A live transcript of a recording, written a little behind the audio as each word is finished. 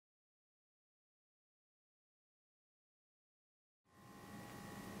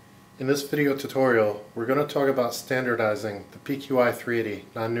In this video tutorial, we're going to talk about standardizing the PQI 380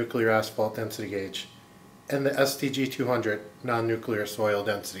 non-nuclear asphalt density gauge and the SDG 200 non-nuclear soil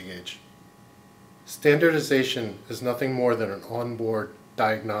density gauge. Standardization is nothing more than an onboard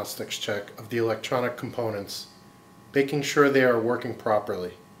diagnostics check of the electronic components, making sure they are working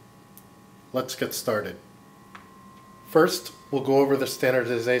properly. Let's get started. First, we'll go over the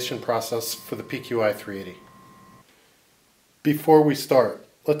standardization process for the PQI 380. Before we start,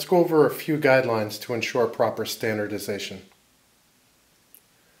 let's go over a few guidelines to ensure proper standardization.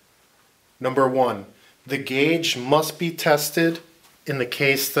 Number 1, the gauge must be tested in the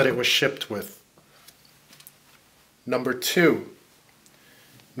case that it was shipped with. Number 2,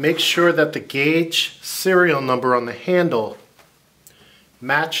 make sure that the gauge serial number on the handle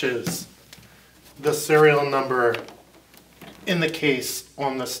matches the serial number in the case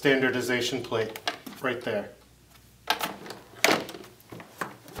on the standardization plate right there.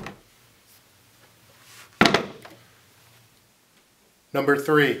 Number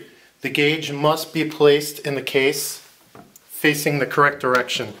 3, the gauge must be placed in the case facing the correct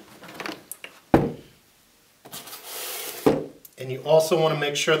direction. And you also want to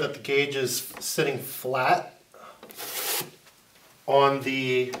make sure that the gauge is sitting flat on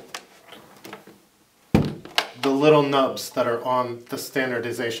the little nubs that are on the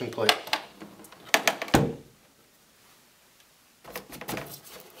standardization plate.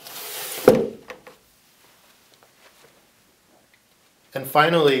 And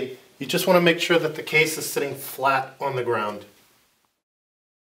finally, you just want to make sure that the case is sitting flat on the ground.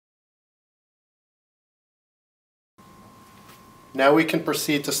 Now we can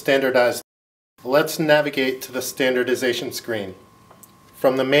proceed to standardize. Let's navigate to the standardization screen.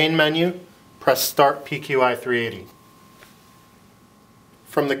 From the main menu, press Start PQI 380.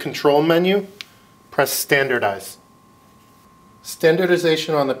 From the control menu, press Standardize.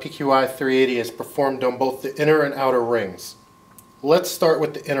 Standardization on the PQI 380 is performed on both the inner and outer rings. Let's start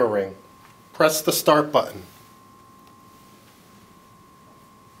with the inner ring. Press the Start button.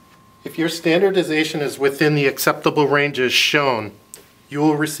 If your standardization is within the acceptable ranges shown, you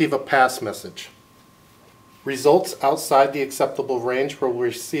will receive a pass message. Results outside the acceptable range will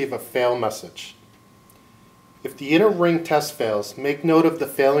receive a fail message. If the inner ring test fails, make note of the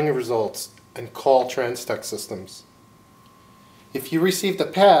failing results and call Transtech Systems. If you received a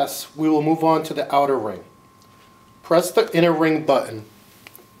pass, we will move on to the outer ring. Press the inner ring button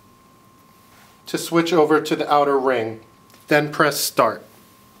to switch over to the outer ring, then press Start.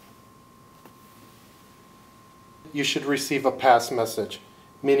 You should receive a pass message,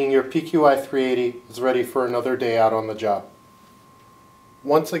 meaning your PQI 380 is ready for another day out on the job.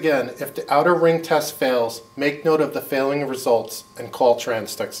 Once again, if the outer ring test fails, make note of the failing results and call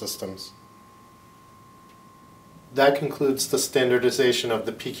Transtech Systems. That concludes the standardization of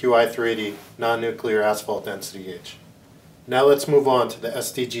the PQI 380 non-nuclear asphalt density gauge. Now let's move on to the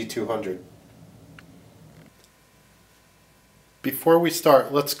SDG 200. Before we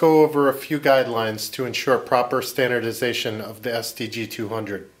start, let's go over a few guidelines to ensure proper standardization of the SDG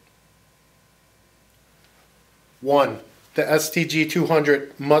 200. 1. The SDG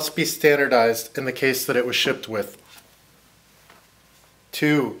 200 must be standardized in the case that it was shipped with.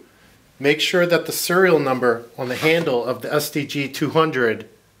 2. Make sure that the serial number on the handle of the SDG 200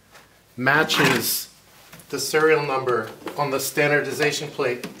 matches the serial number on the standardization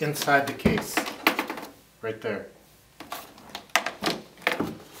plate inside the case, right there.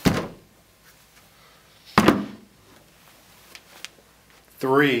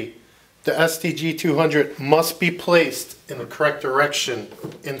 3. The SDG 200 must be placed in the correct direction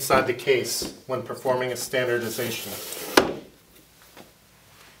inside the case when performing a standardization.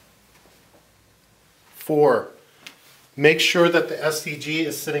 4. Make sure that the SDG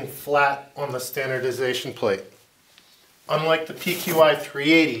is sitting flat on the standardization plate. Unlike the PQI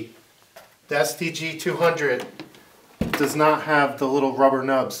 380, the SDG 200 does not have the little rubber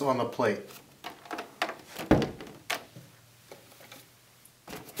nubs on the plate.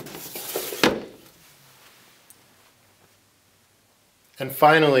 And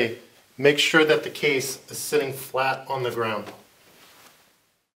finally, make sure that the case is sitting flat on the ground.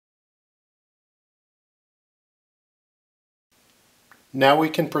 Now we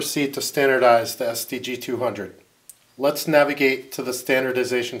can proceed to standardize the SDG 200. Let's navigate to the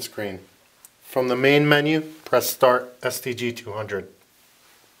standardization screen. From the main menu, press Start SDG 200.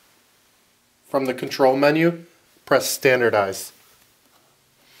 From the control menu, press Standardize.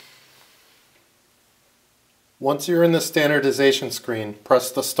 Once you're in the standardization screen,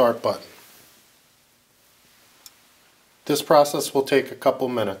 press the Start button. This process will take a couple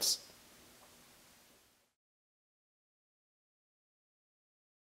minutes.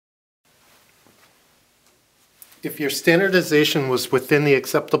 If your standardization was within the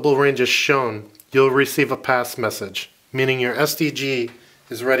acceptable range as shown, you'll receive a pass message, meaning your SDG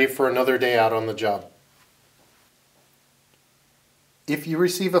is ready for another day out on the job. If you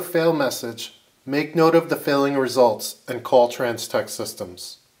receive a fail message, make note of the failing results and call TransTech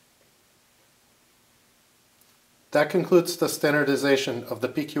Systems. That concludes the standardization of the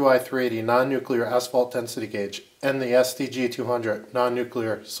PQI 380 non-nuclear asphalt density gauge and the SDG 200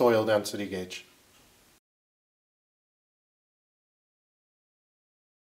 non-nuclear soil density gauge.